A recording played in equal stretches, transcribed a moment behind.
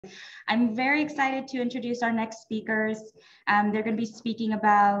I'm very excited to introduce our next speakers. They're going to be speaking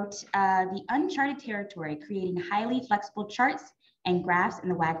about the uncharted territory, creating highly flexible charts and graphs in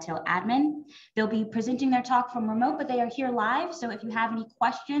the Wagtail admin. They'll be presenting their talk from remote, but they are here live. So if you have any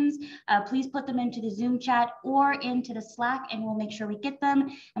questions, please put them into the Zoom chat or into the Slack, and we'll make sure we get them.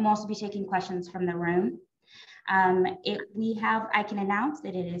 And we'll also be taking questions from the room. I can announce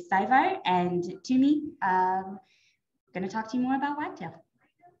that it is Sævar and Tumi going to talk to you more about Wagtail.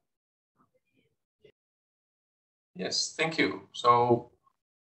 Yes, thank you. So,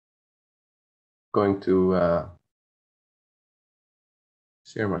 going to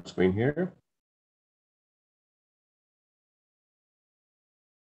share my screen here.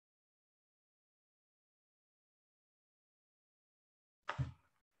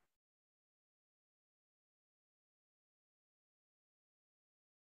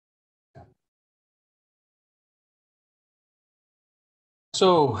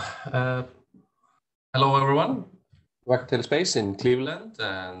 So, hello everyone. Wagtail-space in Cleveland,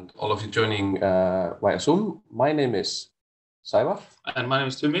 and all of you joining via Zoom. My name is Sævar. And my name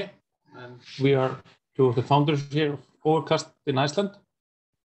is Tumi. And we are two of the founders here of Öfjörð in Iceland.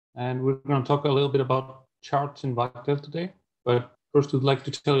 And we're going to talk a little bit about charts in Wagtail today. But first, we'd like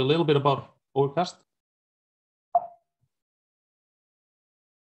to tell you a little bit about Öfjörð.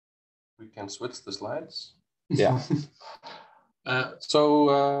 We can switch the slides. Yeah.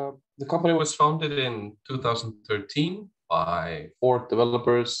 The company was founded in 2013 by 4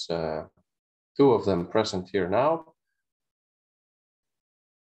 developers, 2 of them present here now.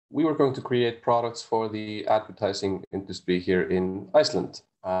 We were going to create products for the advertising industry here in Iceland.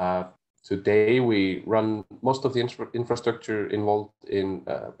 Today, we run most of the infrastructure involved in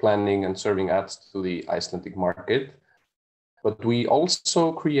planning and serving ads to the Icelandic market. But we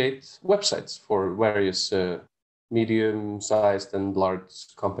also create websites for various medium-sized and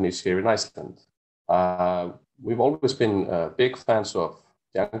large companies here in Iceland. We've always been big fans of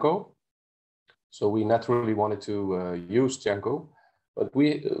Django, so we naturally wanted to use Django, but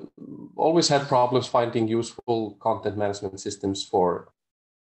we always had problems finding useful content management systems for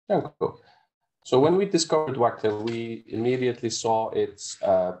Django. So when we discovered Wagtail, we immediately saw its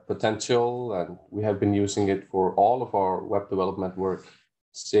potential, and we have been using it for all of our web development work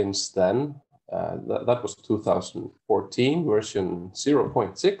since then. That was 2014, version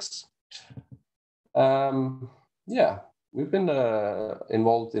 0.6. Yeah, we've been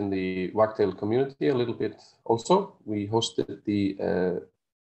involved in the Wagtail community a little bit also. We hosted the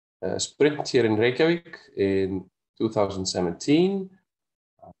sprint here in Reykjavik in 2017.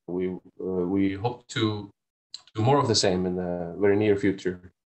 We hope to do more of the same in the very near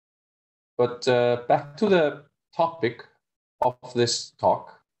future. But back to the topic of this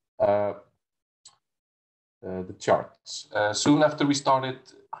talk. The charts. Soon after we started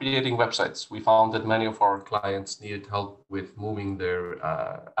creating websites, we found that many of our clients needed help with moving their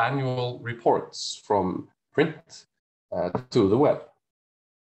annual reports from print to the web.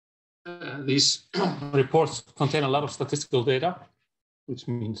 These reports contain a lot of statistical data, which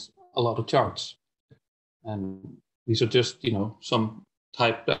means a lot of charts. And these are just, some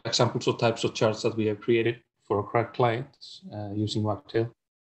examples of types of charts that we have created for our clients using Wagtail.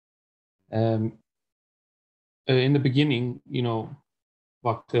 In the beginning,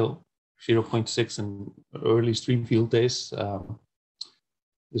 Wagtail 0.6 and early Streamfield days,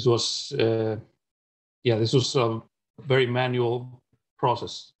 this was a very manual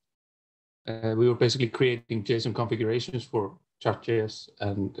process. We were basically creating JSON configurations for chart.js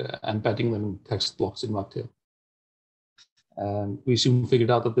and embedding them in text blocks in Wagtail. And we soon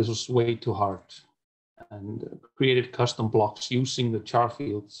figured out that this was way too hard, and created custom blocks using the chart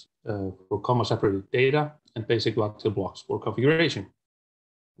fields for comma-separated data and basic Wagtail blocks for configuration,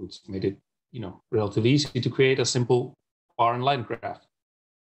 which made it, relatively easy to create a simple bar and line graph.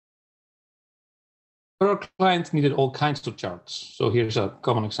 But our clients needed all kinds of charts. So here's a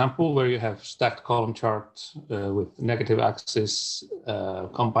common example where you have stacked column chart with negative axis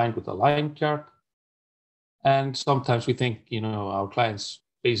combined with a line chart. And sometimes we think, our clients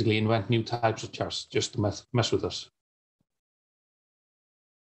basically invent new types of charts just to mess with us.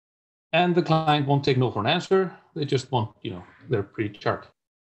 And the client won't take no for an answer. They just want, their pretty chart.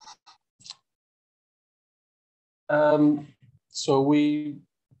 So we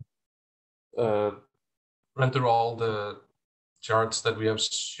render all the charts that we have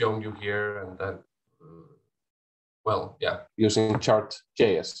shown you here, and then, using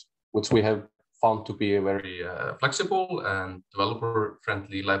chart.js, which we have found to be a very flexible and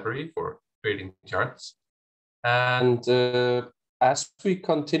developer-friendly library for creating charts. And as we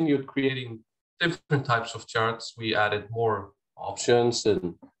continued creating different types of charts, we added more options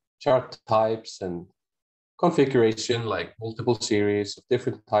and chart types and configuration, like multiple series of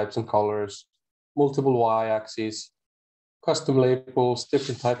different types and colors, multiple y-axes, custom labels,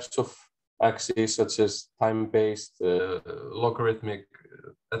 different types of axes such as time-based, logarithmic,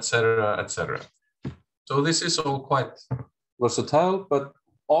 etc., etc. So this is all quite versatile, but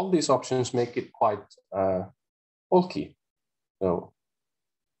all these options make it quite bulky. So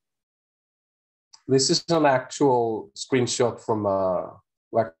this is an actual screenshot from a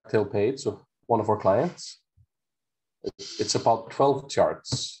wagtail page of one of our clients. It's about 12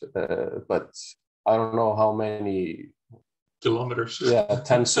 charts, but I don't know how many kilometers. Yeah,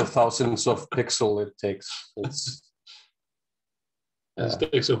 tens of thousands of pixels it takes.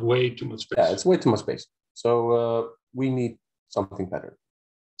 It takes up way too much space. Yeah, it's way too much space. So we need something better.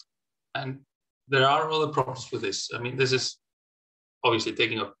 And there are other problems with this. I mean, this is obviously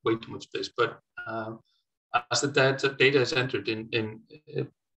taking up way too much space, but as the data is entered in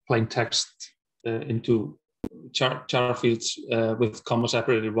plain text into char fields with comma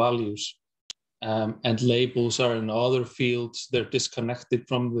separated values, and labels are in other fields, they're disconnected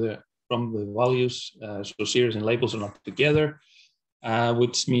from the values. So series and labels are not together,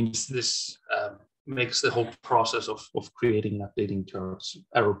 which means this makes the whole process of creating and updating charts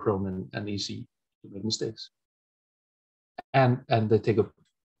error prone and easy to make mistakes. And they take up,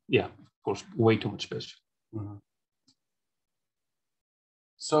 yeah, of course, way too much space. Mm-hmm.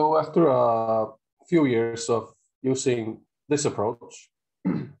 So after a few years of using this approach,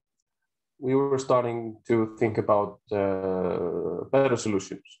 we were starting to think about better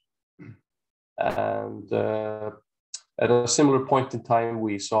solutions. And at a similar point in time,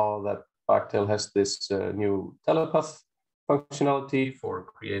 we saw that Wagtail has this new telepath functionality for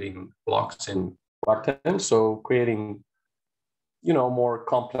creating blocks in Wagtail. So creating, more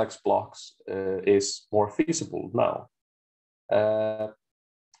complex blocks is more feasible now.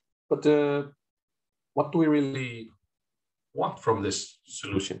 But what do we really want from this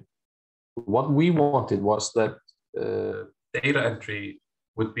solution? What we wanted was that data entry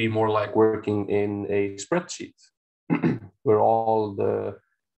would be more like working in a spreadsheet, where all the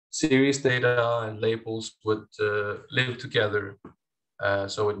series data and labels would live together.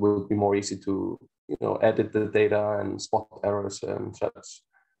 So it would be more easy to edit the data and spot errors and such.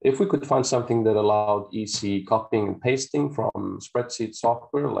 If we could find something that allowed easy copying and pasting from spreadsheet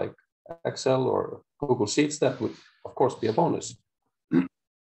software like Excel or Google Sheets, that would, of course, be a bonus.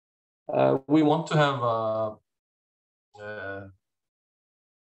 We want to have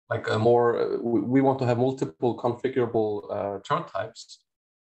we want to have multiple configurable chart types,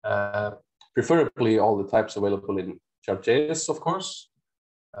 preferably all the types available in chart.js, of course.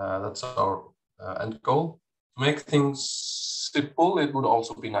 That's our end goal. To make things simple, it would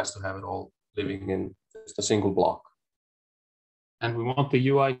also be nice to have it all living in just a single block. And we want the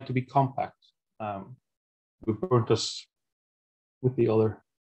UI to be compact. We burnt us with the other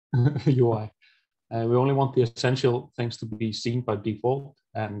UI. We only want the essential things to be seen by default,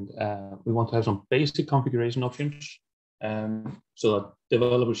 and we want to have some basic configuration options, so that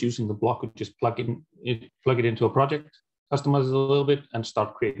developers using the block could just plug it into a project, customize it a little bit, and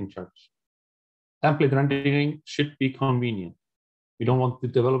start creating charts. Template rendering should be convenient. We don't want the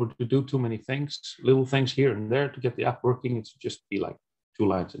developer to do too many things, little things here and there to get the app working. It should just be like 2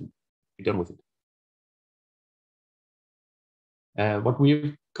 lines and be done with it. What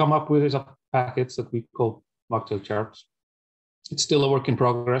we've come up with is a package that we call Wagtail charts. It's still a work in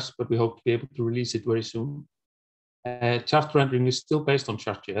progress, but we hope to be able to release it very soon. Chart rendering is still based on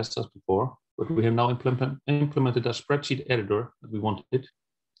chart.js as before, but we have now implemented a spreadsheet editor that we wanted,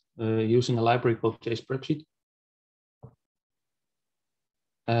 using a library called JSpreadsheet.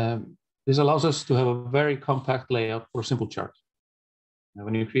 This allows us to have a very compact layout for a simple chart. Now,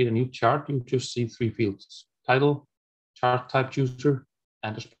 when you create a new chart, you just see 3 fields: title, chart type chooser,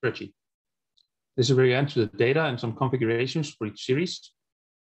 and a spreadsheet. This is where you enter the data and some configurations for each series.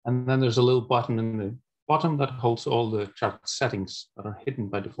 And then there's a little button in the bottom that holds all the chart settings that are hidden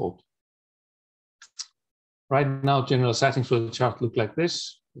by default. Right now, general settings for the chart look like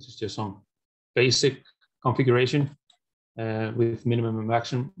this. This is just some basic configuration with minimum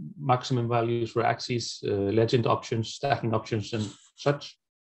and maximum values for axes, legend options, stacking options, and such.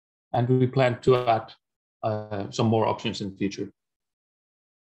 And we plan to add some more options in the future.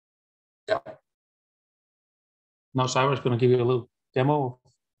 Yeah. Now Sævar is going to give you a little demo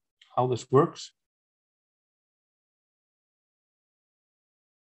of how this works.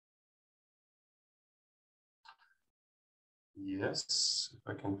 Yes, if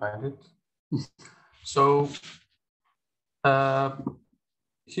I can find it. So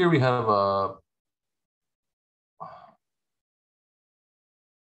here we have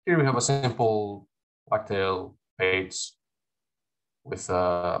here we have a simple wagtail page with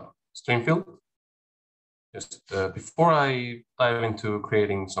a stream field. Just before I dive into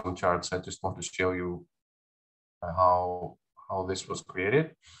creating some charts, I just want to show you how this was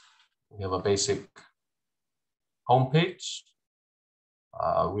created. We have a basic home page.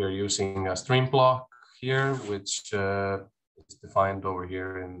 We are using a stream block here, which is defined over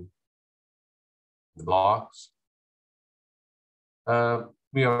here in the blocks.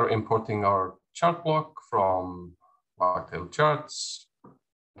 We are importing our chart block from wagtail charts.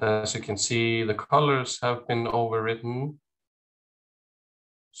 As you can see, the colors have been overwritten.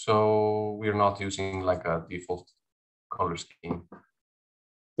 So we're not using like a default color scheme.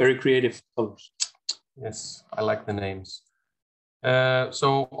 Very creative colors. Yes, I like the names.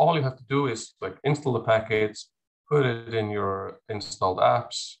 So all you have to do is like install the package, put it in your installed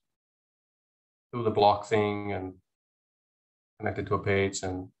apps, do the block thing and connect it to a page.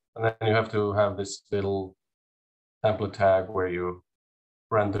 And then you have to have this little template tag where you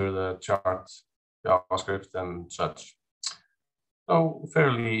render the chart, JavaScript and such. So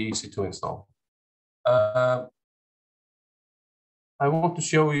fairly easy to install. I want to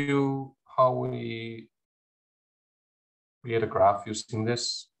show you how we create a graph using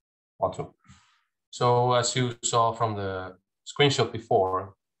this also. So as you saw from the screenshot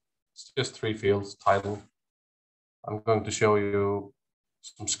before, it's just 3 fields, title. I'm going to show you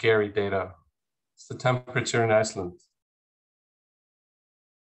some scary data. It's the temperature in Iceland.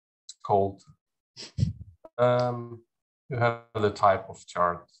 It's cold. You have the type of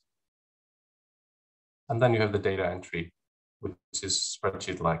chart. And then you have the data entry, which is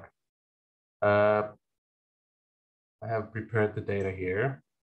spreadsheet-like. I have prepared the data here.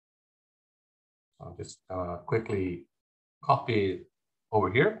 I'll just quickly copy it over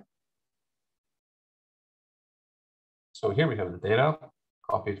here. So here we have the data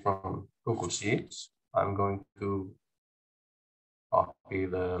copied from Google Sheets. I'm going to copy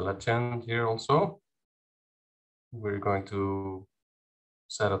the legend here also. We're going to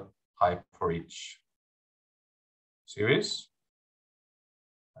set a type for each series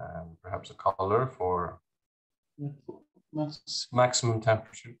and perhaps a color for maximum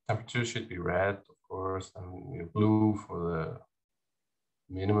temperature. Temperature should be red, of course, and blue for the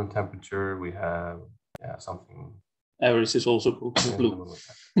minimum temperature. We have something. Average is also blue.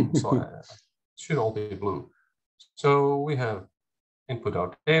 So should all be blue. So we have input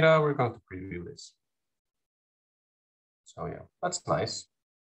our data. We're going to preview this. So yeah, that's nice.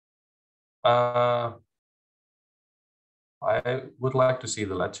 I would like to see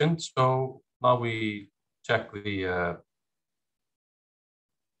the legend. So now we check the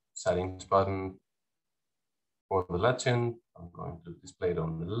settings button for the legend. I'm going to display it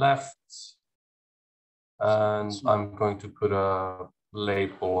on the left. And I'm going to put a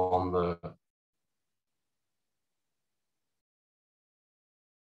label on the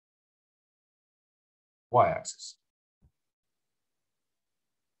y-axis.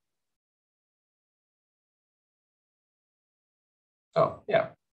 So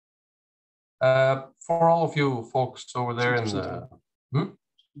yeah, for all of you folks over there in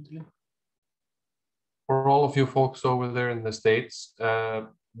the States,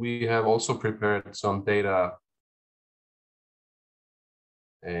 we have also prepared some data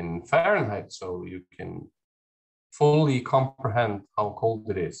in Fahrenheit, so you can fully comprehend how cold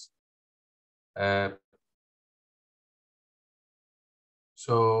it is.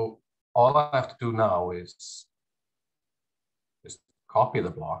 So all I have to do now is just copy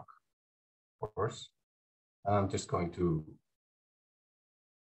the block, of course, and I'm just going to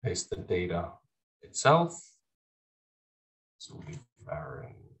paste the data itself. So we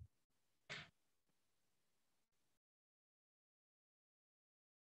Fahrenheit.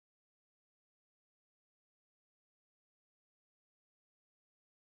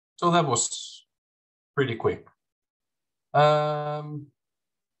 So that was pretty quick. So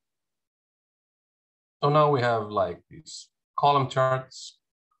now we have like these column charts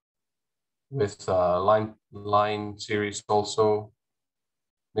with line series also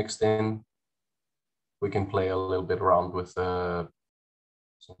mixed in. We can play a little bit around with some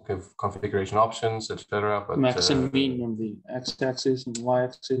configuration options, etc. But max and mean on the x-axis and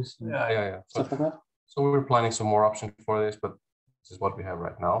y-axis. Yeah. Stuff like that. So we're planning some more options for this, but this is what we have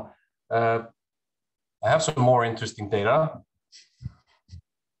right now. I have some more interesting data.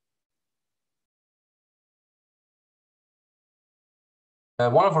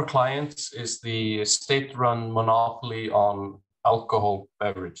 One of our clients is the state-run monopoly on alcohol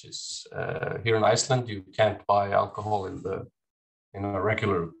beverages. Here in Iceland, you can't buy alcohol in a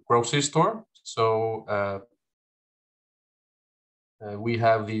regular grocery store. So we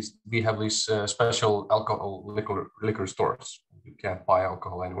have these special alcohol liquor stores. You can't buy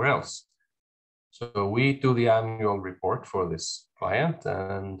alcohol anywhere else. So we do the annual report for this client,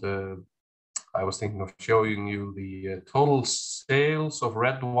 and I was thinking of showing you the total sales of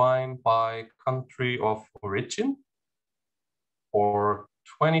red wine by country of origin for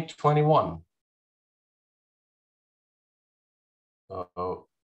 2021. So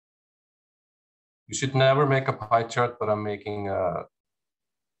you should never make a pie chart, but I'm making a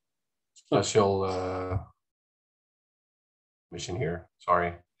special mission here.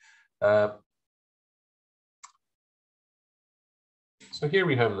 Sorry. So here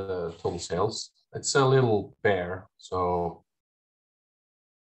we have the total sales. It's a little bare, so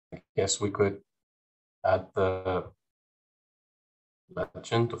I guess we could add the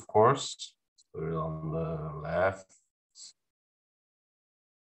legend, of course. Put it on the left.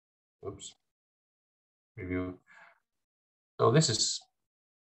 Oops. Review. So this is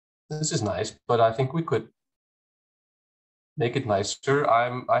nice, but I think we could make it nicer.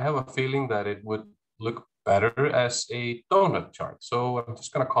 I have a feeling that it would look better as a donut chart. So I'm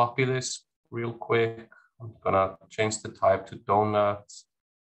just gonna copy this real quick. I'm gonna change the type to donuts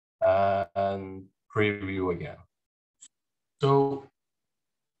and preview again. So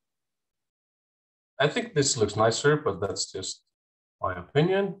I think this looks nicer, but that's just my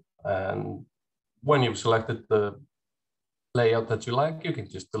opinion. And when you've selected the layout that you like, you can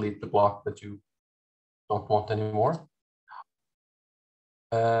just delete the block that you don't want anymore.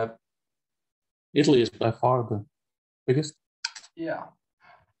 Italy is by far the biggest. Yeah.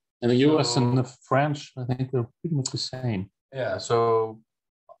 And the US and the French, I think they're pretty much the same. Yeah, so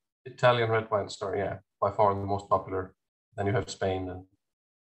Italian red wine store, yeah, by far the most popular. Then you have Spain and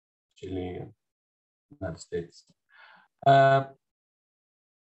Chile and United States.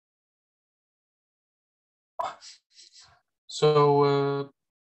 So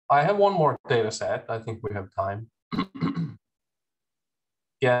I have one more data set. I think we have time.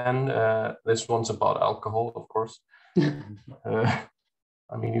 Again, this one's about alcohol, of course.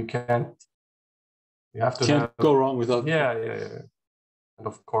 I mean, you have to Can't go wrong with that. Yeah. And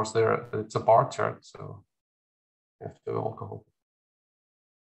of course, it's a bar chart, so you have to have alcohol.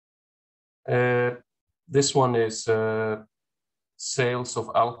 This one is sales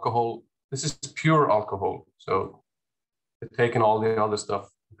of alcohol. This is pure alcohol. So they've taken all the other stuff,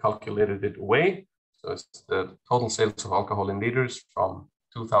 calculated it away. So it's the total sales of alcohol in liters from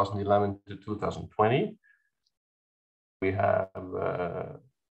 2011 to 2020. We have the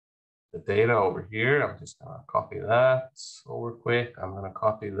data over here. I'm just gonna copy that over quick. I'm gonna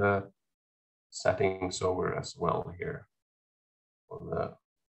copy the settings over as well here for the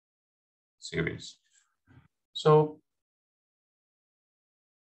series. So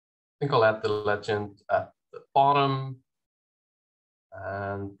I think I'll add the legend at the bottom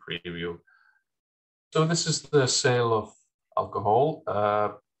and preview. So this is the sale of alcohol.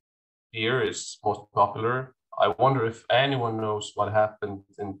 Beer is most popular. I wonder if anyone knows what happened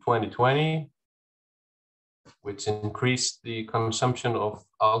in 2020, which increased the consumption of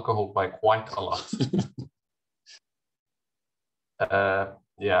alcohol by quite a lot.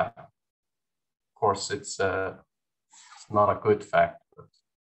 Yeah, of course, it's not a good fact, but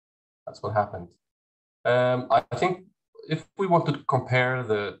that's what happened. I think if we want to compare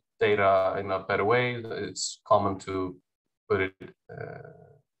the data in a better way, it's common to put it,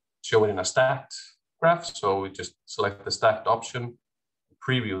 show it in a stacked graph. So we just select the stacked option,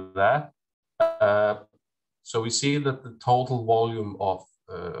 preview that. So we see that the total volume of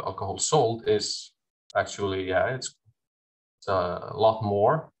alcohol sold is actually, yeah, it's a lot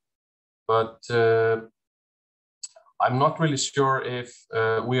more, but I'm not really sure if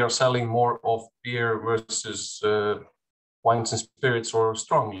we are selling more of beer versus wines and spirits or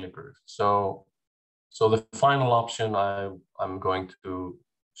strong liquor. So the final option I'm going to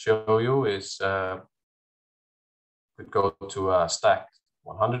show you is could go to a stacked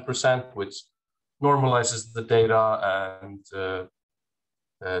 100%, which normalizes the data and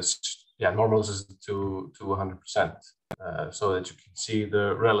normalizes it to 100%, so that you can see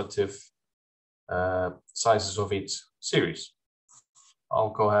the relative sizes of each series.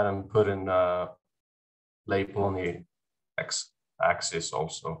 I'll go ahead and put in a label on the x-axis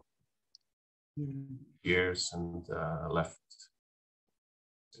also. Years and left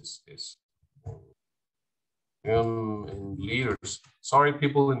is in liters. Sorry,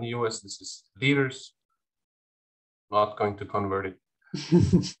 people in the US, this is liters. Not going to convert it.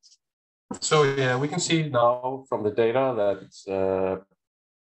 So yeah, we can see now from the data that it's, the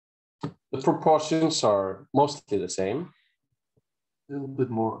proportions are mostly the same. A little bit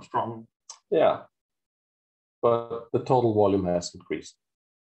more strong. Yeah. but the total volume has increased.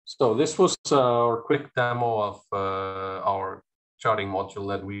 So this was our quick demo of our charting module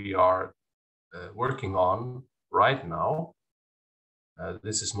that we are working on right now.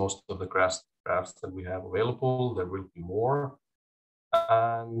 This is most of the graphs that we have available. There will be more.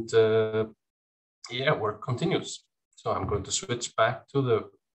 And yeah, work continues. So I'm going to switch back to the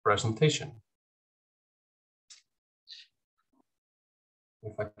presentation.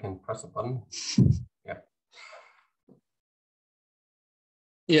 If I can press a button. Yeah.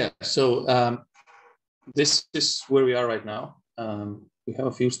 Yeah, so this is where we are right now. We have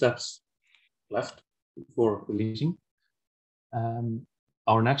a few steps left before releasing.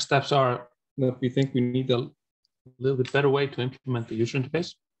 Our next steps are that we think we need a little bit better way to implement the user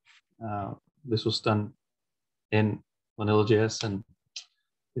interface. This was done in Vanilla.js and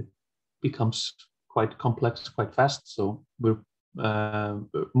it becomes quite complex quite fast. So we're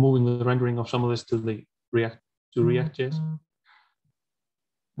moving the rendering of some of this to the React.js,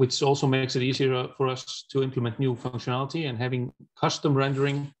 which also makes it easier for us to implement new functionality and having custom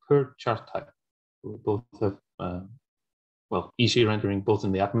rendering per chart type. We both have well, easy rendering both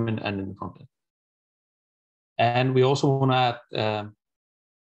in the admin and in the front end. And we also want to add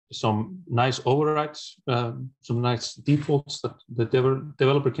some nice overrides, some nice defaults that the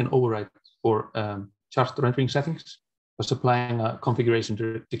developer can override for chart rendering settings by supplying a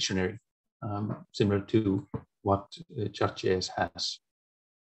configuration dictionary, similar to what Chart.js has.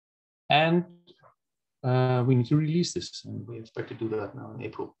 And we need to release this, and we expect to do that now in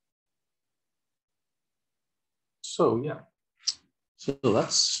April. So yeah. So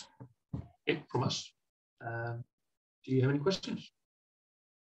that's it from us. Do you have any questions?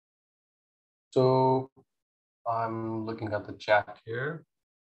 So I'm looking at the chat here.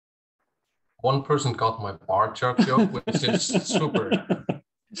 One person got my bar chart joke, which is super.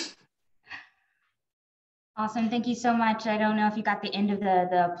 Awesome, thank you so much. I don't know if you got the end of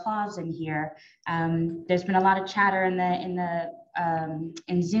the applause in here. There's been a lot of chatter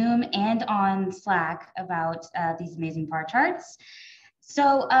in Zoom and on Slack about these amazing bar charts.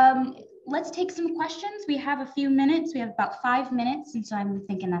 So let's take some questions. We have a few minutes. We have about 5 minutes, and so I'm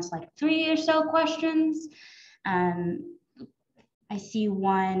thinking that's like 3 or so questions. I see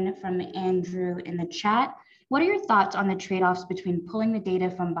one from Andrew in the chat. What are your thoughts on the trade-offs between pulling the data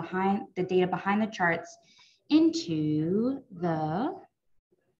from behind the charts into the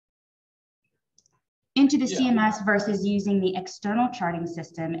CMS versus using the external charting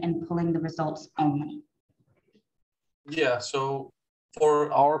system and pulling the results only? Yeah, so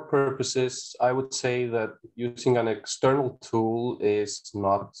for our purposes, I would say that using an external tool is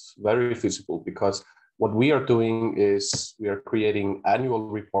not very feasible, because what we are doing is we are creating annual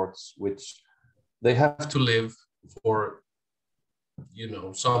reports, which they have to live for,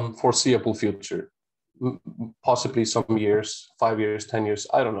 some foreseeable future, possibly some years, 5 years, 10 years,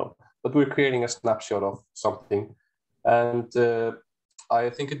 I don't know. But we're creating a snapshot of something. And I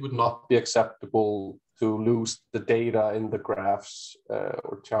think it would not be acceptable to lose the data in the graphs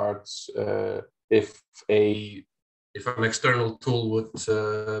or charts if an external tool would,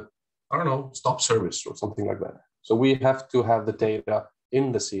 I don't know, stop service or something like that. So we have to have the data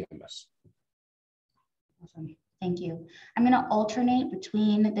in the CMS. Awesome. Thank you. I'm going to alternate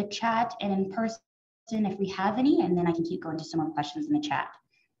between the chat and in person if we have any, and then I can keep going to some more questions in the chat.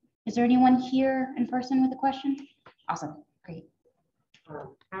 Is there anyone here in person with a question? Awesome. Great.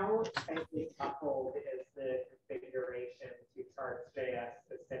 How tightly coupled is the configuration to Chart.js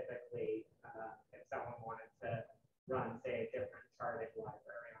specifically if someone wanted to run, say, a different charting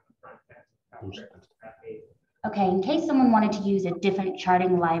library on the front end? Okay, in case someone wanted to use a different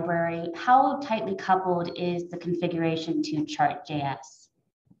charting library, how tightly coupled is the configuration to Chart.js?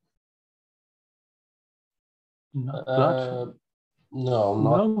 No,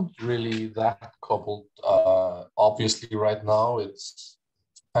 not really that coupled. Obviously, right now it's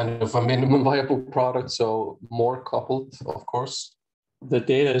kind of a minimum viable product, so more coupled, of course. The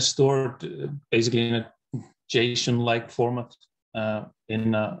data is stored basically in a JSON-like format,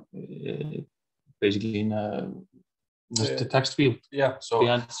 basically in the text field. Yeah, so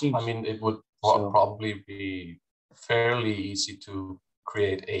behind the scenes. I mean, it would probably be fairly easy to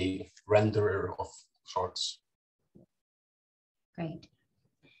create a renderer of sorts. Great.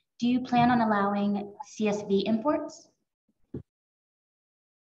 Do you plan on allowing CSV imports?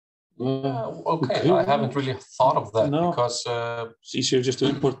 Okay, I haven't really thought of that because it's easier just to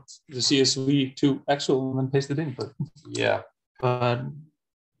import the CSV to Excel and then paste it in. But yeah, but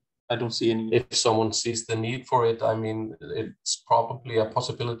I don't see any. If someone sees the need for it, I mean, it's probably a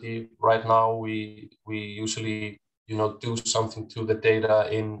possibility. Right now, we usually do something to the data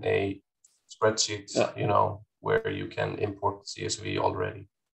in a spreadsheet, where you can import CSV already.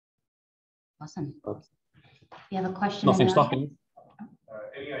 Awesome. You have a question? Nothing stopping.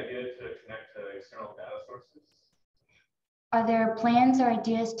 Any idea to connect to external data sources? Are there plans or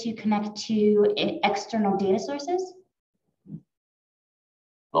ideas to connect to external data sources?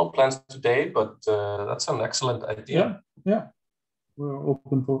 No plans today, but that's an excellent idea. Yeah. We're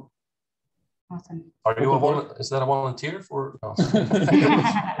open for. Awesome. Are you is that a volunteer for? No.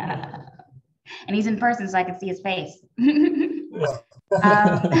 And he's in person, so I can see his face.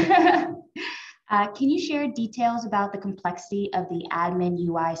 Can you share details about the complexity of the admin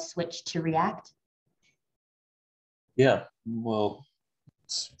UI switch to React? Yeah, well,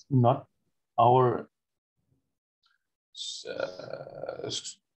 it's not our.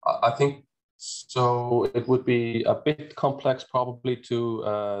 I think so. It would be a bit complex probably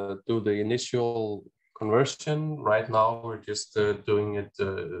to do the initial conversion. Right now, we're just doing it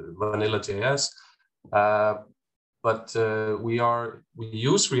vanilla JS. But we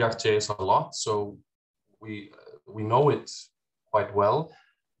use React.js a lot, so we know it quite well.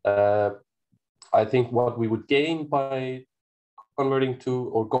 I think what we would gain by converting to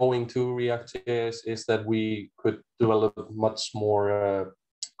or going to React.js is that we could develop much more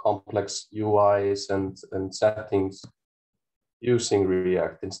complex UIs and settings using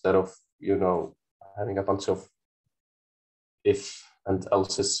React instead of having a bunch of if and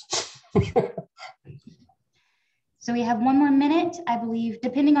else's. So we have 1 more minute, I believe,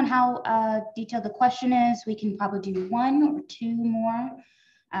 depending on how detailed the question is, we can probably do 1 or 2 more.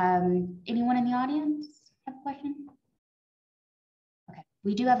 Anyone in the audience have a question? Okay,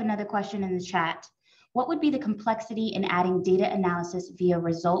 we do have another question in the chat. What would be the complexity in adding data analysis via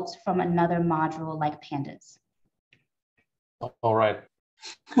results from another module like pandas? All right.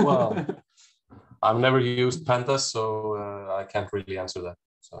 Well, I've never used pandas, so I can't really answer that.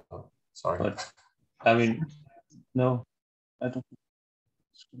 So sorry. But, I mean, no, I don't think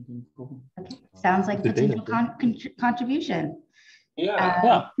it's going to be a problem. Okay, sounds like potential contribution.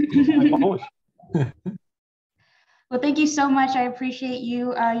 Yeah. Always. Well, thank you so much. I appreciate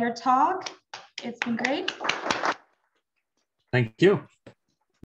your talk. It's been great. Thank you.